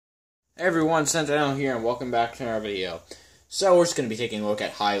Hey everyone, Sentinel here, and welcome back to our video. So we're just going to be taking a look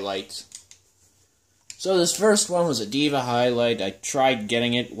at highlights. So this first one was a Diva highlight. I tried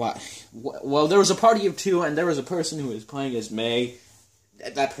getting it. Well, there was a party of two, and there was a person who was playing as May.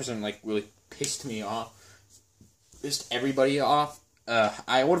 That person, really pissed me off. Pissed everybody off.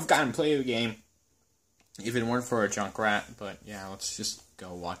 I would have gotten play of the game if it weren't for a Junkrat, but yeah, let's just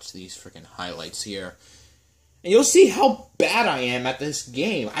go watch these freaking highlights here. And you'll see how bad I am at this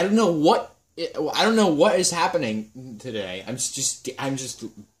game. I don't know what is happening today. I'm just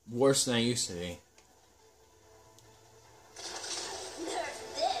worse than I used to be.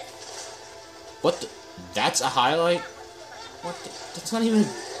 What? That's a highlight? What? That's not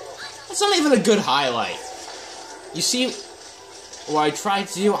even a good highlight. You see, what I tried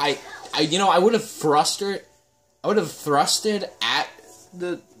to do, I would have thrusted at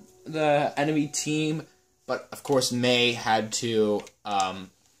the enemy team. But, of course, May had to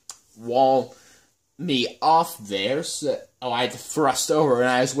wall me off there. So, I had to thrust over, and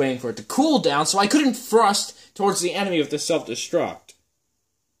I was waiting for it to cool down, so I couldn't thrust towards the enemy with the self-destruct.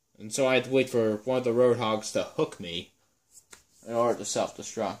 And so I had to wait for one of the Roadhogs to hook me in order to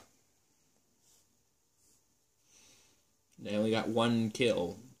self-destruct. They only got one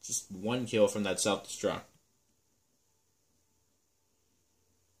kill. Just one kill from that self-destruct.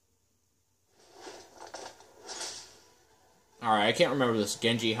 Alright, I can't remember this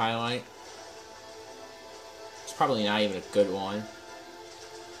Genji highlight. It's probably not even a good one.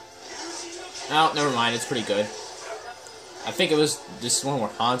 Oh, never mind, it's pretty good. I think it was this one where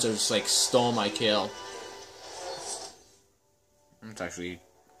Hanzo just, stole my kill. It's actually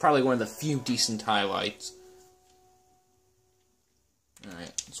probably one of the few decent highlights.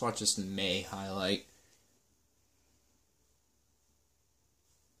 Alright, let's watch this May highlight.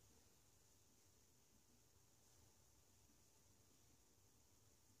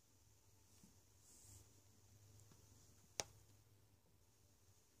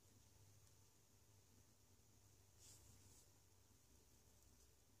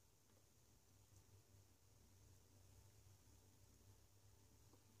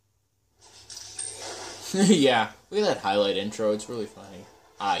 Yeah, look at that highlight intro, it's really funny.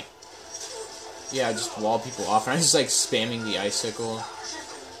 Yeah, I just wall people off, and I just spamming the icicle.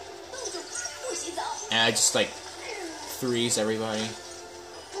 And I just freeze everybody.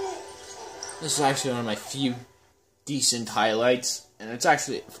 This is actually one of my few decent highlights, and it's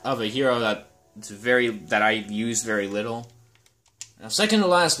actually of a hero that I use very little. Now, second to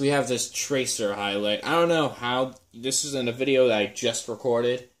last, we have this Tracer highlight. I don't know how this is in a video that I just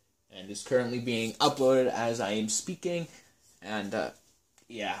recorded, and is currently being uploaded as I am speaking, and,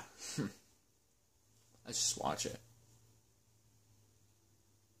 yeah. Let's just watch it.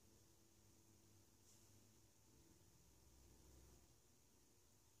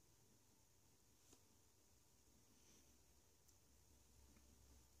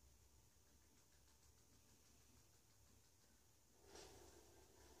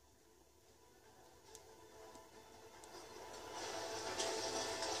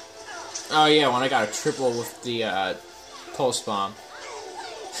 Oh yeah, when I got a triple with the pulse bomb,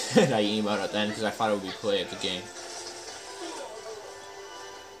 and I emoted at the end because I thought it would be play of the game.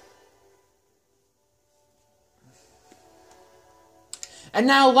 And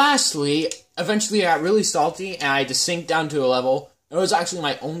now, lastly, eventually I got really salty, and I had to sink down to a level. It was actually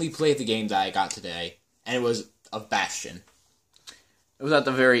my only play of the game that I got today, and it was of Bastion. It was at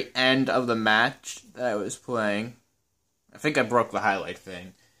the very end of the match that I was playing. I think I broke the highlight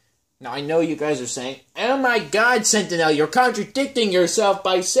thing. Now, I know you guys are saying, oh my god, Sentinel, you're contradicting yourself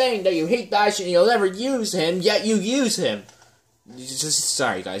by saying that you hate Bastion and you'll never use him, yet you use him.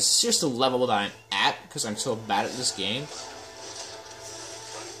 Sorry, guys, it's just the level that I'm at, because I'm so bad at this game.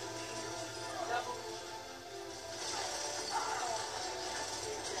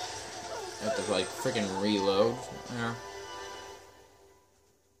 I have to, freaking reload. Yeah.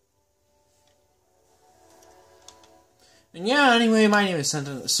 And yeah, anyway, my name is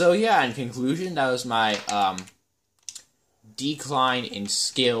Sentinel. So yeah, in conclusion, that was my decline in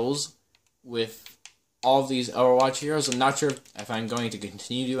skills with all of these Overwatch heroes. I'm not sure if I'm going to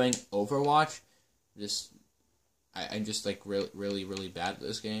continue doing Overwatch. I'm just really bad at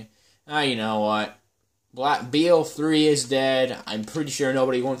this game. You know what? BO3 is dead. I'm pretty sure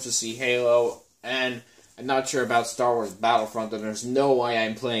nobody wants to see Halo, and I'm not sure about Star Wars Battlefront, and there's no way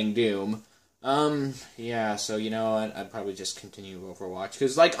I'm playing Doom. Yeah, so you know what, I'd probably just continue Overwatch,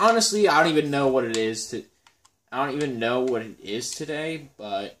 because, honestly, I don't even know what it is today,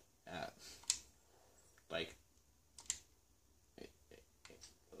 but,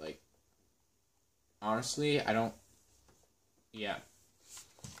 honestly, I don't, yeah.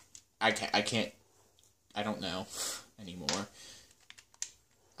 I can't, I don't know anymore.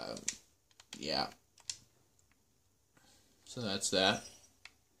 Yeah. So that's that.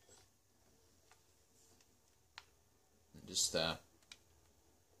 Just,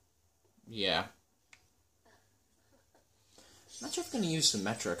 yeah. I'm not sure if I'm going to use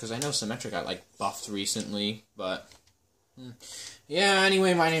Symmetra, because I know Symmetra got, like, buffed recently, but... Yeah,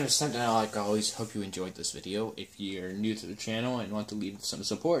 anyway, my name is Sentinel. Like always, hope you enjoyed this video. If you're new to the channel and want to leave some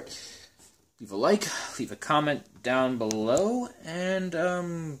support, leave a like, leave a comment down below,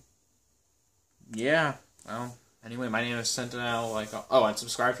 and, yeah, well, anyway, my name is Sentinel, like, oh, and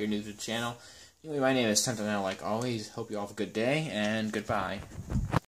subscribe if you're new to the channel. Anyway, my name is Sentinel, like always, hope you all have a good day, and goodbye.